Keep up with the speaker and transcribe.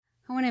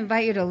I want to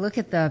invite you to look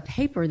at the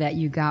paper that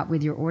you got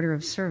with your order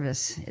of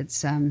service.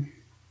 It's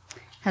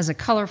has a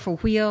colorful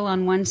wheel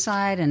on one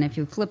side, and if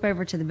you flip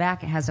over to the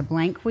back, it has a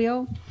blank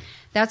wheel.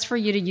 That's for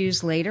you to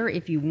use later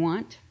if you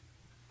want.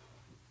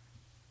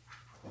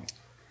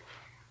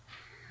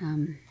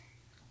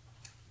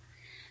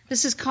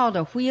 This is called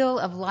a Wheel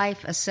of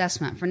Life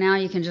assessment. For now,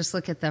 you can just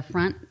look at the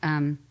front,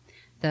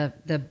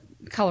 the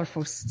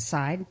colorful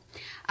side.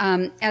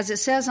 As it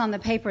says on the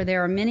paper,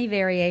 there are many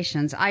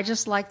variations. I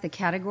just like the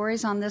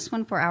categories on this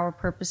one for our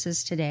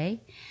purposes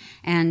today.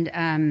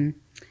 And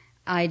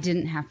I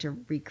didn't have to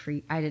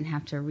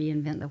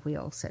reinvent the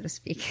wheel, so to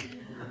speak.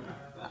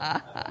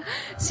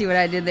 See what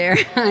I did there?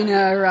 I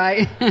know,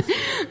 right?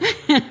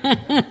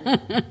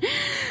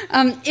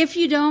 If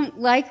you don't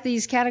like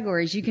these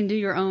categories, you can do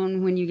your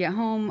own when you get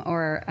home,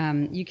 or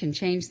you can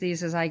change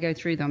these as I go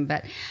through them.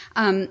 But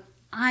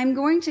I'm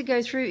going to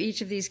go through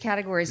each of these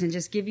categories and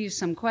just give you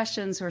some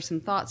questions or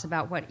some thoughts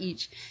about what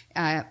each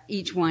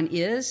one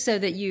is, so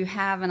that you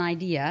have an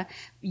idea.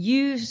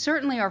 You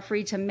certainly are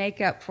free to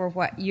make up for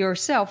what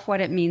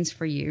it means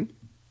for you.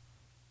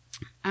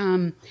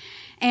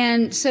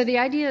 And so the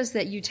idea is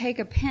that you take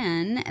a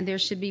pen, and there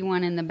should be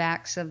one in the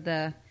backs of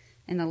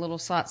in the little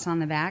slots on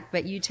the back,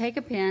 but you take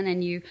a pen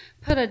and you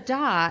put a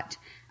dot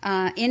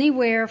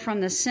anywhere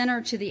from the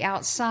center to the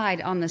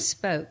outside on the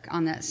spoke,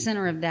 on the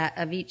center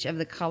of each of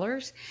the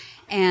colors,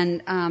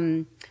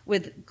 and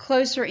with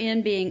closer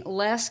in being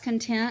less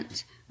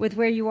content with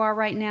where you are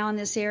right now in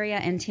this area,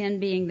 and 10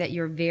 being that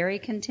you're very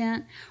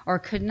content or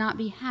could not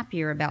be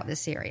happier about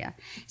this area.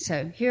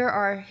 So here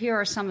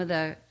are some of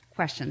the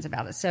questions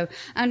about it. So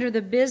under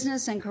the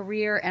business and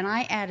career, and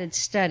I added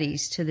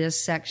studies to this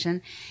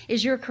section,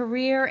 is your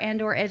career and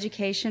or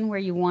education where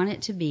you want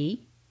it to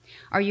be?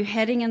 Are you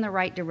heading in the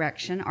right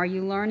direction? Are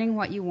you learning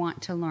what you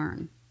want to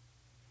learn?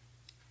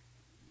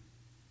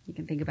 You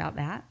can think about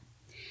that.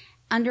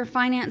 Under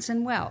finance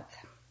and wealth,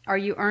 are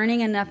you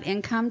earning enough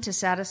income to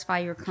satisfy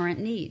your current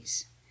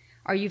needs?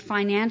 Are you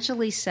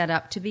financially set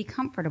up to be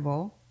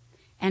comfortable?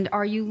 And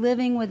are you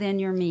living within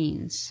your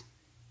means?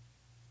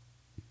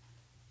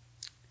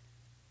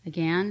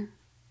 Again,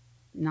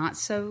 not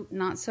so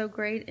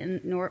great,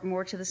 and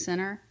more to the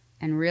center,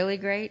 and really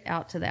great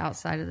out to the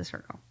outside of the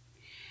circle.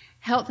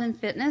 Health and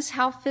fitness,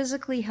 how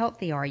physically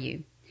healthy are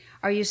you?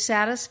 Are you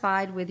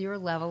satisfied with your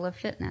level of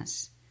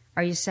fitness?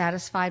 Are you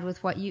satisfied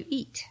with what you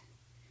eat?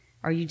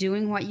 Are you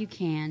doing what you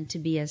can to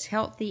be as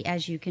healthy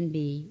as you can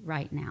be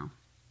right now?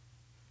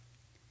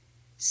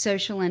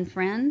 Social and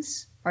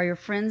friends, are your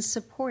friends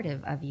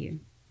supportive of you?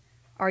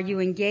 Are you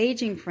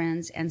engaging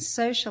friends and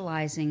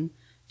socializing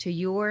to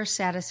your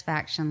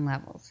satisfaction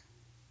levels?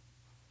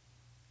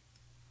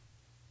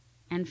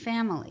 And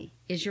family,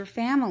 is your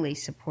family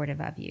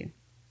supportive of you?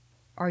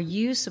 Are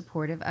you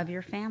supportive of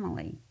your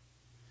family?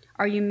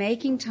 Are you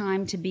making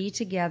time to be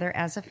together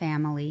as a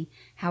family,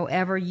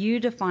 however you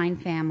define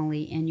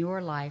family in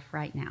your life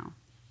right now?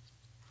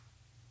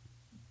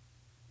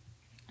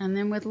 And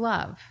then with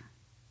love,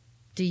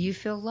 do you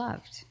feel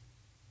loved?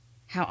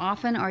 How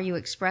often are you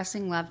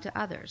expressing love to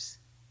others?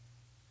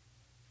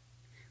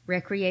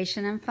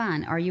 Recreation and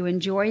fun. Are you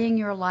enjoying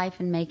your life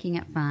and making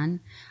it fun?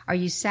 Are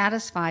you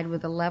satisfied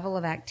with the level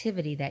of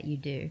activity that you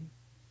do?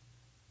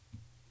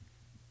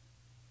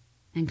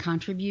 And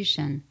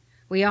contribution.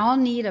 We all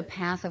need a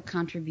path of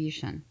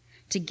contribution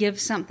to give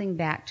something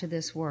back to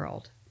this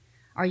world.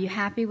 Are you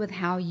happy with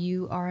how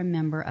you are a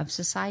member of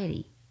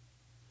society?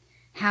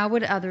 How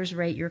would others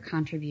rate your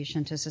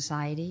contribution to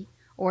society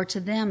or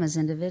to them as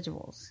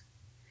individuals?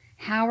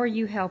 How are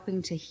you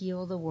helping to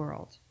heal the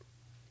world?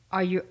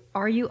 Are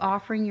you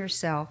offering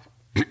yourself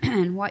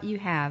and what you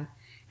have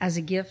as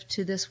a gift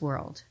to this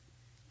world,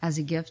 as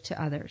a gift to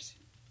others?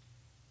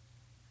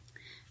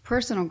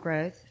 Personal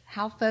growth.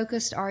 How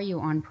focused are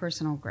you on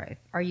personal growth?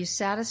 Are you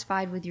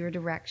satisfied with your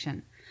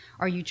direction?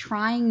 Are you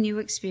trying new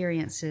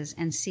experiences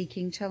and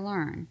seeking to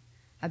learn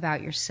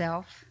about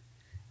yourself,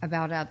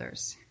 about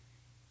others?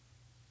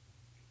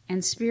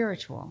 And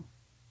spiritual.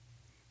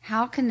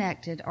 How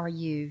connected are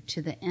you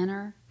to the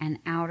inner and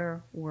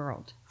outer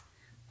world?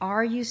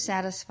 Are you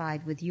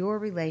satisfied with your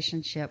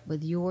relationship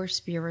with your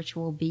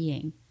spiritual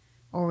being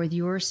or with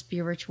your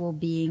spiritual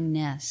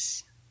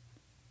beingness?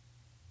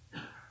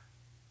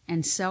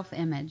 And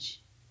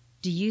self-image.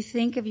 Do you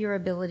think of your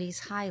abilities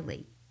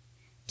highly?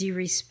 Do you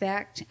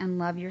respect and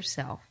love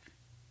yourself?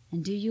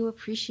 And do you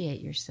appreciate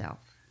yourself?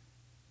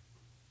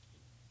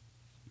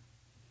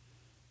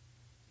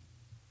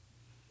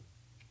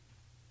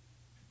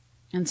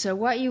 And so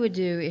what you would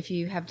do if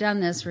you have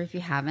done this, or if you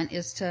haven't,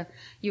 is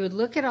you would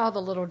look at all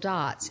the little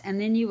dots, and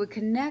then you would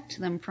connect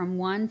them from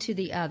one to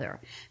the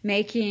other,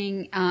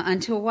 making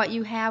until what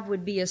you have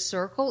would be a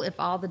circle if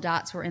all the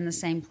dots were in the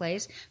same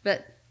place.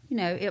 But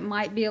it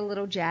might be a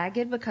little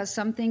jagged because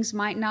some things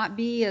might not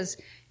be as,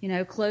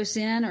 close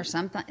in, or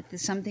some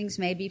things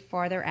may be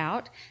farther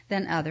out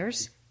than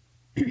others.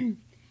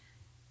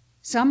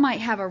 Some might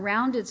have a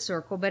rounded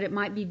circle, but it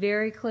might be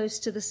very close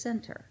to the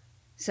center.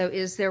 So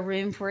is there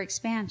room for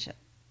expansion?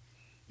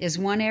 Is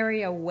one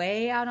area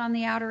way out on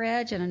the outer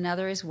edge and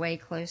another is way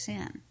close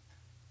in?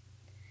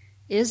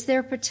 Is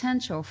there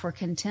potential for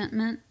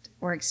contentment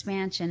or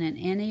expansion in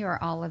any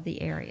or all of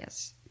the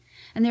areas?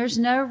 And there's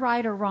no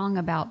right or wrong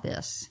about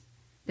this.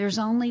 There's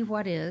only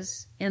what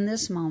is in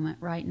this moment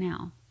right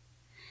now.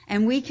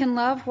 And we can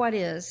love what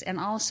is and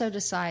also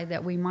decide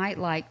that we might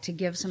like to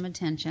give some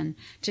attention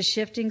to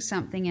shifting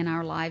something in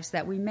our lives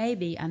that we may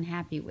be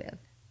unhappy with,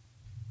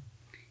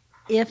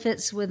 if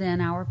it's within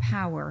our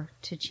power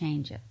to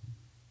change it.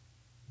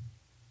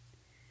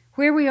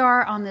 Where we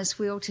are on this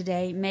wheel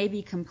today may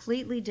be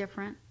completely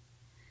different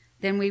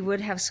than we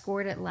would have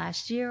scored it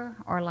last year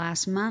or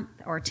last month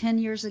or 10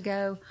 years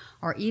ago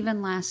or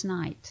even last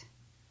night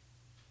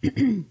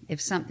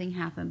if something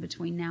happened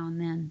between now and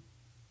then.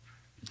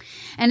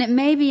 And it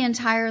may be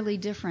entirely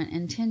different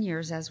in 10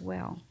 years as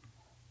well.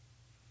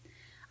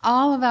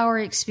 All of our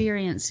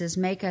experiences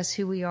make us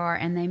who we are,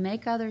 and they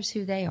make others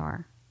who they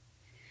are.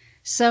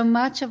 So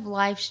much of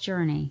life's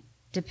journey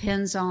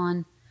depends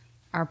on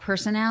our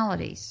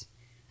personalities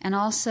and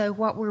also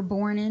what we're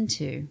born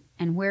into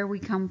and where we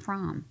come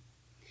from.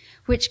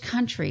 Which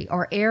country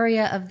or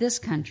area of this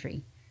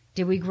country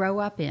did we grow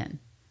up in?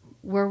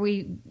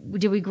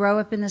 Did we grow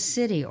up in the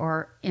city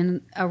or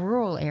in a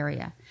rural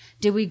area?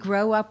 Did we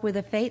grow up with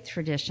a faith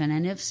tradition?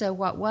 And if so,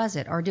 what was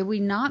it? Or did we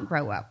not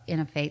grow up in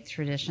a faith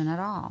tradition at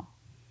all?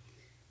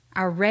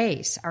 Our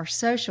race, our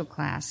social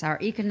class, our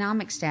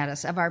economic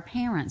status of our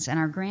parents and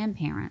our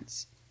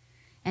grandparents.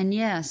 And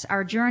yes,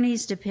 our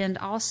journeys depend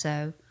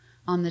also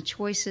on the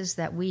choices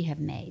that we have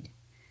made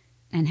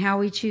and how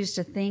we choose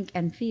to think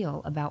and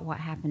feel about what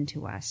happened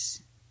to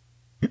us.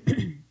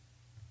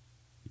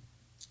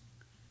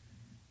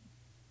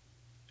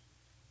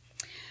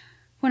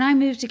 When I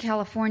moved to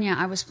California,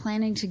 I was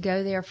planning to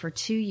go there for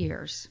 2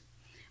 years.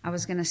 I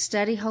was going to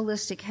study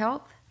holistic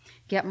health,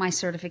 get my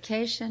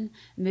certification,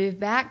 move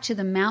back to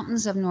the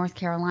mountains of North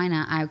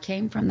Carolina. I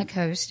came from the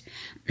coast,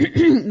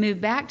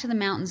 moved back to the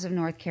mountains of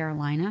North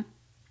Carolina,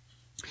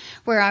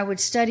 where I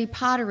would study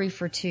pottery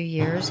for 2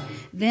 years.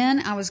 Then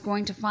I was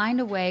going to find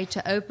a way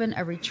to open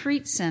a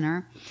retreat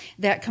center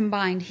that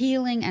combined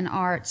healing and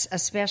arts,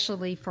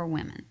 especially for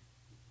women.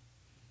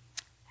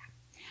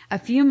 A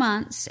few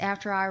months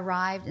after I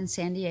arrived in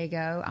San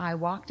Diego, I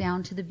walked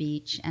down to the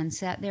beach and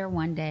sat there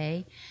one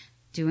day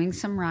doing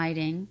some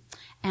writing,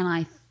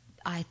 and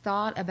I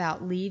thought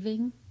about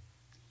leaving,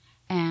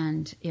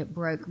 and it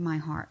broke my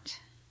heart.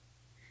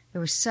 There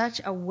was such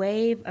a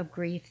wave of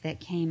grief that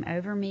came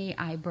over me,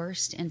 I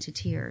burst into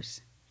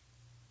tears.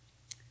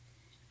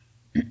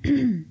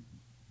 In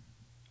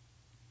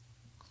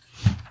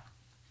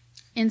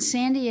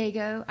San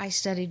Diego, I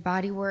studied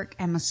bodywork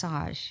and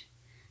massage,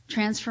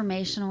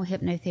 transformational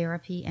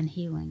hypnotherapy, and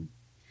healing.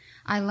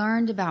 I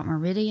learned about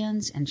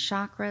meridians and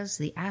chakras,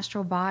 the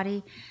astral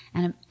body,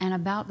 and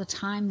about the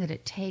time that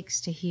it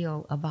takes to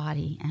heal a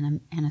body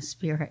and a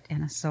spirit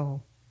and a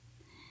soul.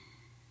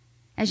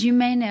 As you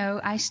may know,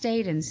 I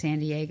stayed in San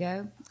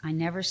Diego. I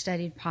never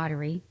studied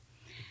pottery.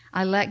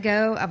 I let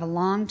go of a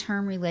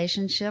long-term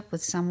relationship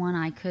with someone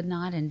I could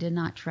not and did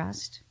not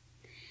trust.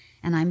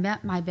 And I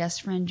met my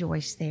best friend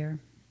Joyce there.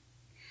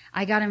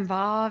 I got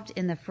involved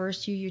in the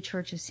First UU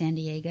Church of San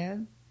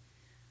Diego.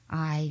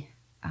 I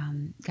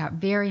got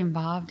very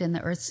involved in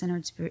the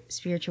Earth-Centered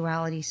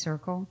Spirituality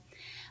Circle.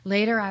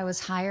 Later, I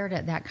was hired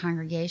at that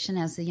congregation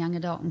as the Young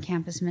Adult and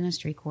Campus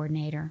Ministry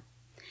Coordinator.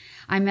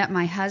 I met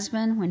my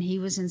husband when he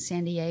was in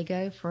San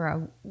Diego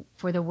for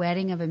the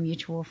wedding of a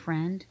mutual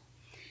friend.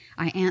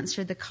 I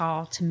answered the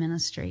call to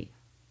ministry.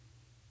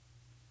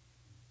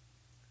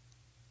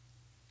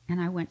 And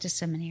I went to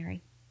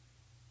seminary.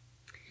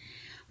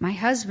 My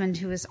husband,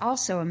 who is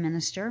also a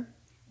minister,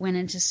 went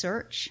into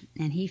search,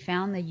 and he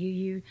found the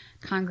UU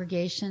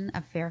congregation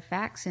of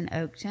Fairfax in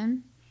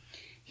Oakton.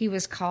 He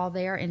was called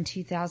there in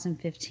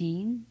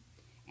 2015,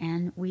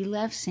 and we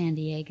left San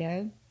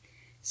Diego.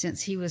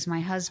 Since he was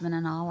my husband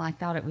and all, I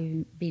thought it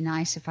would be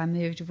nice if I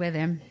moved with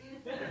him.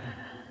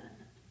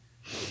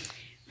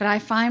 But I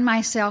find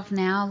myself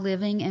now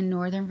living in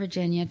Northern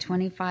Virginia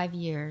 25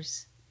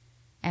 years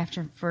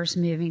after first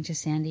moving to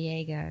San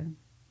Diego.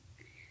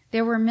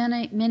 There were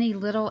many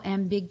little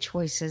and big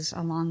choices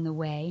along the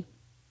way.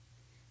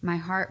 My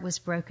heart was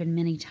broken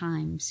many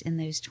times in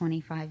those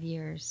 25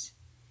 years.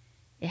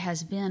 It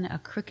has been a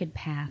crooked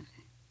path,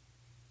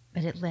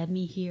 but it led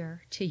me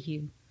here to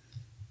you.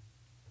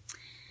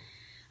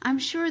 I'm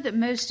sure that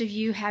most of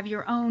you have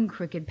your own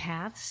crooked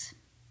paths.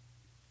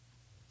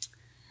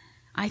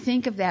 I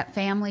think of that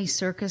family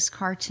circus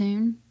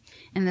cartoon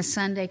in the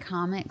Sunday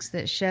comics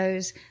that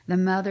shows the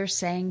mother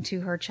saying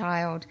to her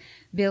child,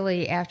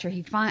 Billy, after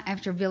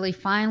Billy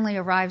finally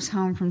arrives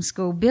home from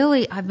school,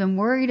 Billy, I've been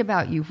worried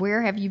about you.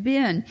 Where have you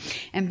been?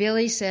 And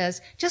Billy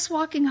says, just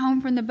walking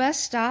home from the bus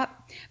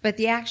stop. But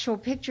the actual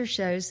picture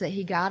shows that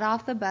he got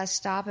off the bus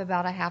stop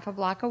about a half a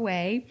block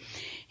away.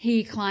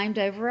 He climbed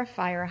over a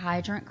fire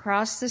hydrant,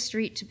 crossed the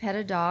street to pet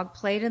a dog,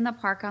 played in the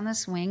park on the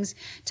swings,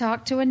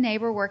 talked to a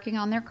neighbor working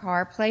on their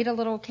car, played a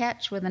little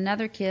catch with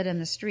another kid in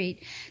the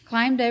street,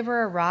 climbed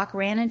over a rock,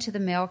 ran into the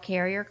mail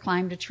carrier,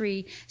 climbed a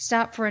tree,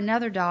 stopped for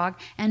another dog,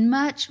 and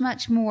much,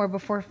 much more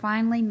before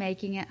finally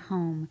making it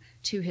home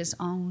to his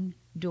own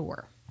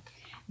door.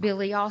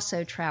 Billy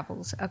also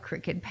travels a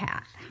crooked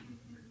path.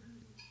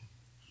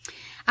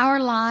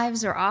 Our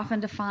lives are often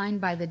defined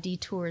by the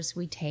detours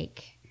we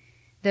take,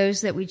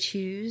 those that we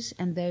choose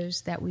and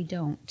those that we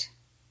don't.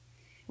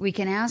 We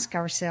can ask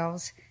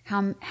ourselves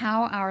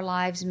how our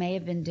lives may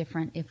have been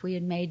different if we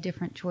had made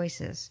different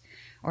choices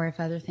or if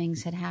other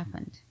things had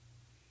happened.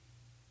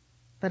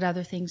 But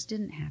other things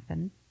didn't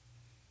happen,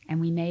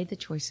 and we made the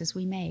choices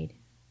we made,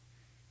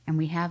 and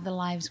we have the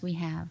lives we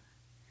have.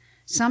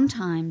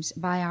 Sometimes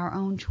by our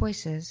own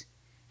choices,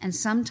 and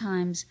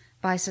sometimes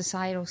by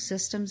societal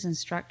systems and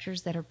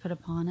structures that are put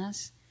upon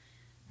us,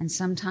 and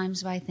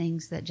sometimes by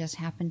things that just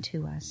happen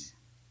to us.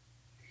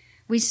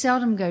 We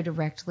seldom go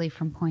directly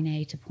from point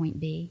A to point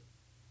B.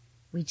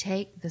 We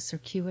take the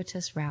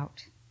circuitous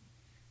route.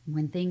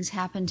 When things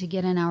happen to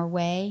get in our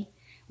way,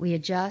 we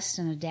adjust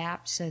and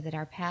adapt so that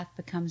our path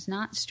becomes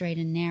not straight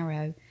and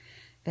narrow,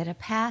 but a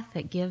path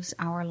that gives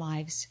our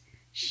lives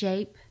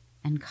shape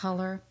and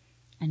color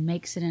and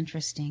makes it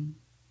interesting,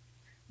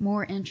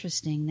 more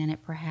interesting than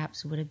it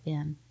perhaps would have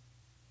been.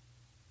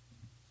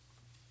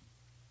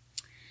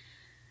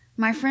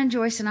 My friend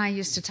Joyce and I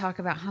used to talk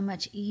about how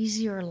much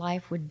easier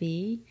life would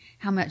be,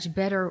 how much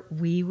better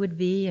we would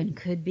be and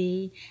could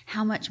be,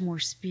 how much a more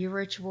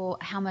spiritual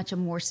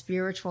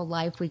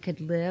life we could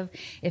live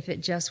if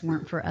it just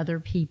weren't for other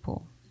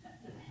people.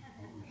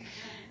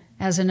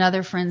 As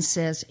another friend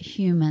says,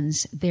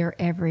 humans, they're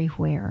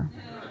everywhere.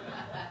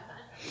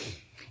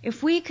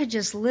 If we could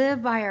just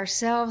live by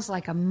ourselves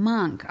like a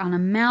monk on a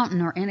mountain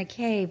or in a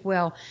cave,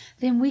 well,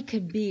 then we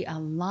could be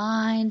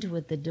aligned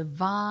with the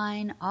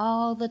divine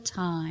all the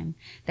time.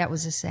 That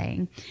was a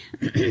saying.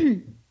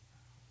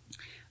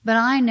 But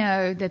I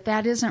know that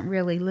that isn't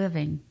really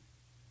living.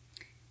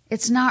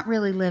 It's not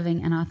really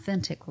living an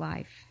authentic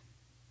life.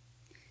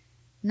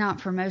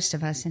 Not for most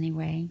of us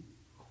anyway.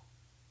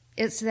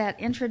 It's that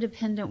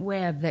interdependent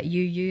web that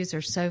you use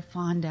are so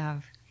fond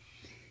of.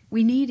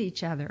 We need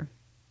each other.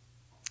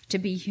 To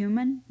be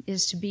human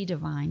is to be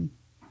divine.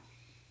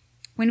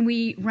 When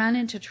we run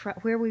into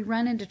where we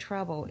run into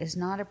trouble is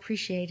not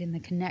appreciating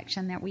the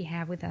connection that we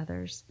have with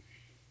others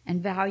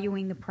and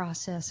valuing the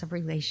process of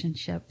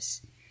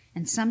relationships.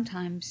 And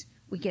sometimes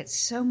we get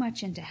so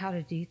much into how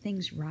to do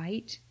things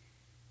right,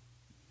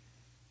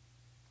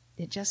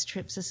 it just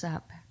trips us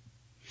up.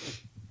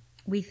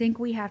 We think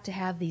we have to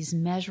have these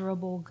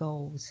measurable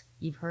goals.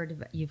 You've heard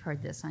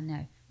this, I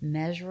know.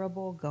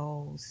 Measurable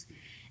goals.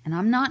 And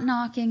I'm not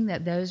knocking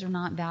that those are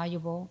not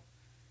valuable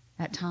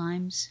at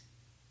times.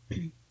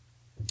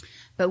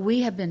 But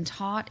we have been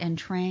taught and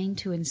trained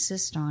to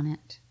insist on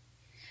it.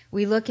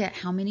 We look at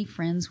how many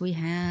friends we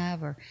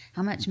have or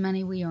how much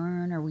money we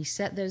earn, or we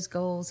set those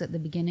goals at the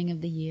beginning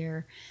of the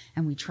year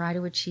and we try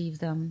to achieve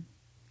them.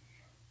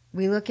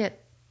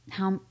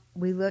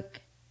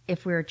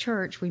 If we're a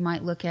church, we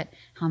might look at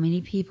how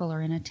many people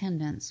are in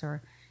attendance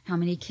or how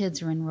many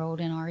kids are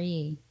enrolled in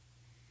RE.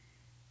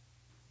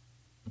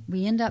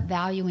 We end up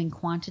valuing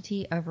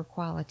quantity over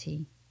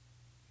quality.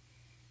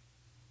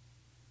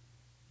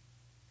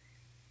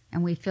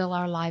 And we fill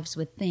our lives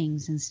with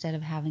things instead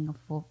of having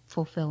a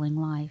fulfilling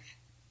life.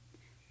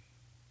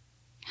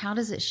 How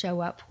does it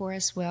show up for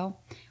us? Well,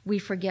 we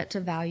forget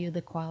to value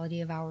the quality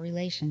of our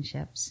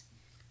relationships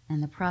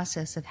and the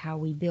process of how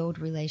we build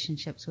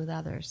relationships with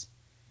others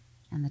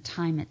and the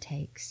time it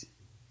takes.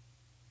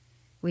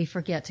 We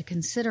forget to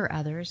consider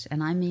others,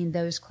 and I mean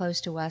those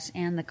close to us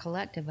and the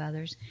collective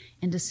others,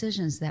 in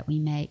decisions that we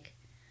make,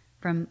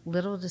 from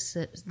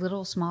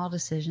little small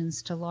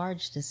decisions to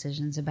large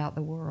decisions about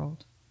the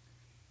world.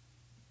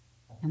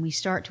 And we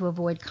start to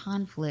avoid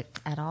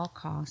conflict at all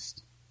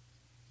cost.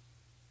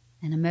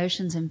 And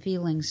emotions and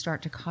feelings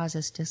start to cause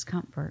us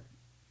discomfort.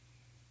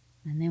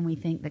 And then we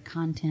think that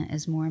content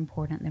is more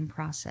important than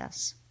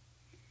process.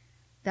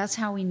 That's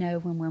how we know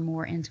when we're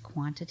more into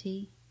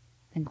quantity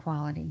than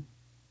quality.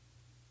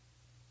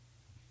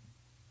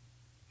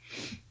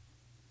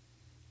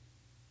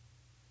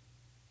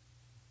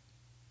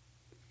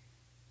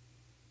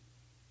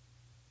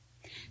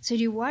 So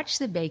do you watch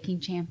the baking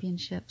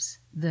championships,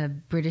 the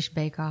British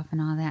Bake Off and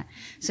all that?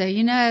 So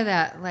you know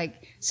that,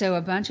 so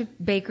a bunch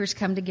of bakers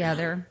come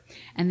together,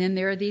 and then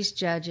there are these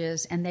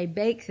judges, and they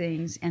bake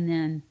things, and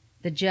then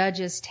the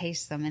judges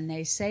taste them, and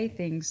they say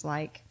things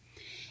like,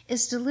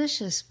 "It's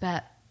delicious,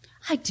 but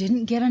I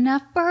didn't get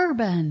enough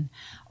bourbon,"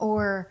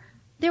 or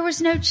 "There was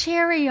no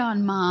cherry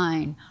on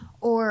mine,"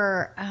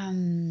 or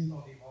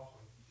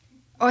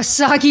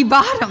soggy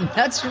bottom.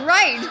 That's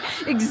right.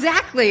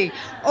 Exactly.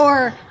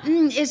 Or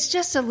it's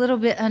just a little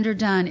bit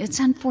underdone. It's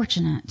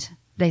unfortunate,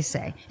 they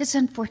say. It's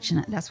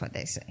unfortunate. That's what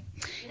they say.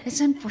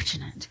 It's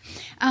unfortunate.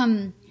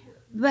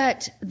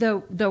 But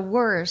the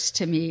worst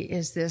to me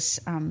is this,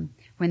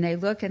 when they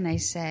look and they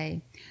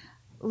say,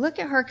 look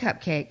at her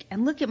cupcake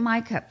and look at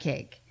my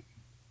cupcake.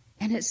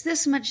 And it's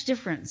this much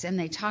difference. And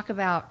they talk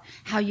about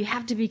how you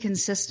have to be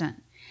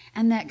consistent.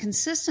 And that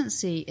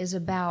consistency is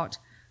about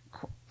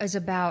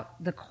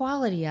the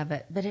quality of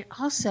it, but it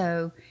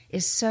also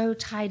is so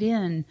tied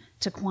in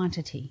to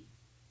quantity.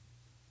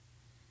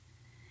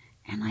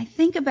 And I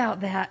think about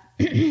that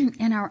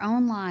in our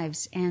own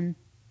lives and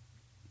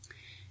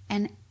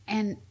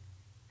the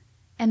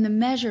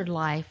measured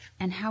life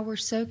and how we're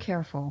so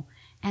careful.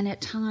 And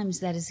at times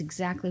that is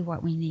exactly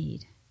what we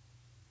need.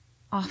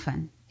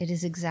 Often it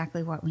is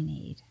exactly what we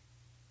need.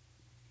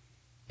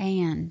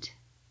 And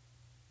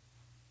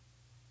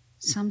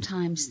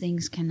sometimes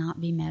things cannot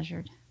be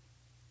measured.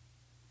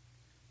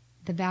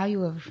 The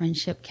value of a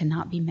friendship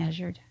cannot be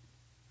measured.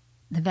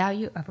 The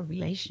value of a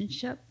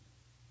relationship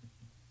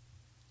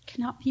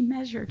cannot be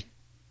measured.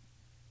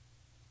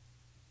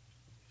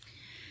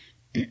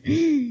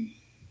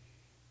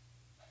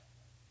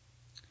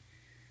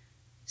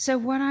 So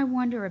what I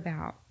wonder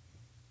about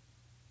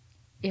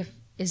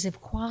is if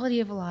quality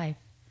of life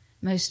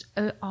most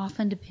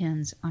often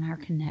depends on our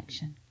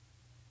connection.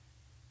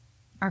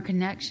 Our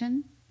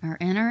connection, our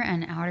inner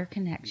and outer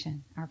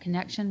connection, our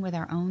connection with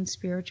our own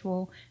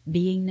spiritual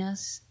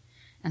beingness,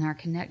 and our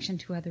connection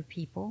to other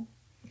people,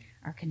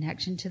 our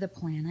connection to the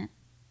planet.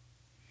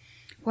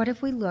 What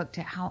if we looked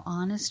at how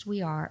honest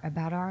we are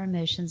about our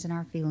emotions and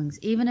our feelings,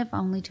 even if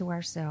only to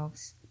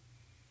ourselves?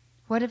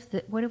 What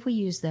if we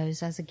use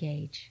those as a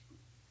gauge?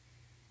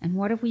 And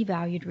what if we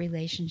valued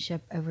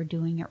relationship over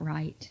doing it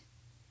right?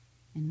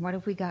 And what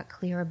if we got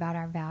clear about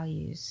our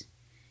values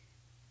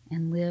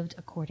and lived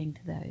according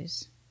to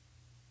those?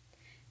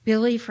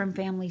 Billy from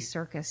Family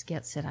Circus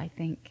gets it, I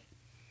think.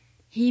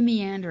 He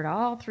meandered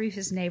all through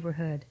his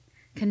neighborhood,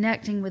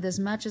 connecting with as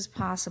much as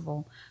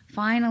possible,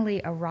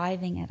 finally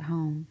arriving at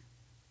home.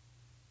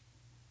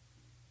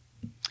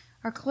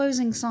 Our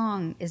closing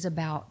song is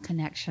about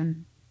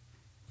connection.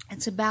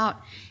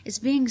 It's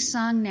being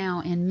sung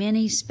now in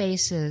many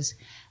spaces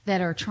that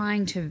are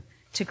trying to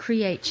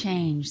create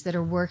change, that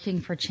are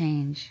working for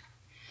change.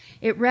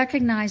 It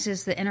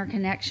recognizes the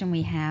interconnection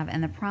we have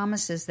and the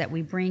promises that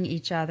we bring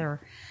each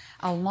other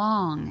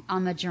along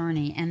on the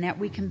journey and that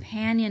we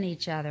companion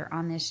each other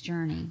on this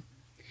journey.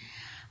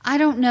 I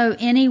don't know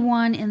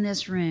anyone in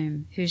this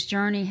room whose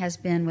journey has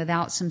been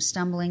without some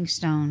stumbling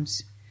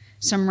stones,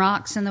 some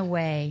rocks in the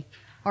way,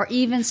 or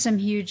even some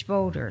huge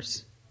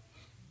boulders.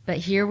 But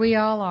here we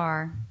all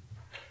are.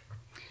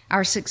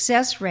 Our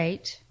success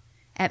rate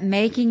at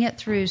making it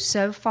through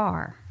so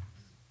far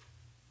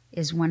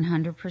is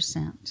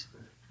 100%.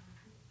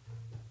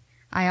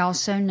 I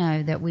also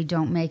know that we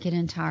don't make it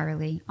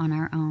entirely on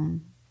our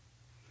own.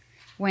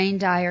 Wayne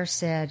Dyer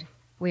said,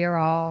 we are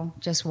all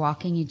just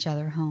walking each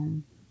other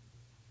home.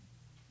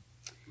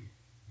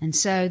 And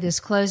so this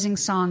closing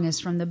song is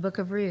from the book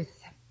of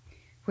Ruth.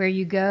 Where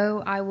you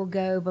go, I will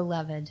go,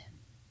 beloved.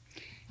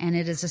 And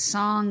it is a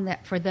song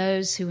that for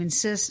those who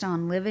insist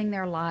on living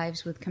their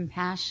lives with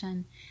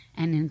compassion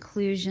and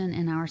inclusion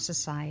in our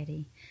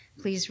society.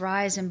 Please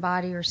rise in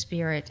body or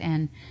spirit.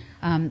 And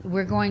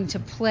we're going to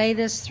play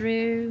this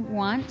through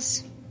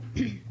once.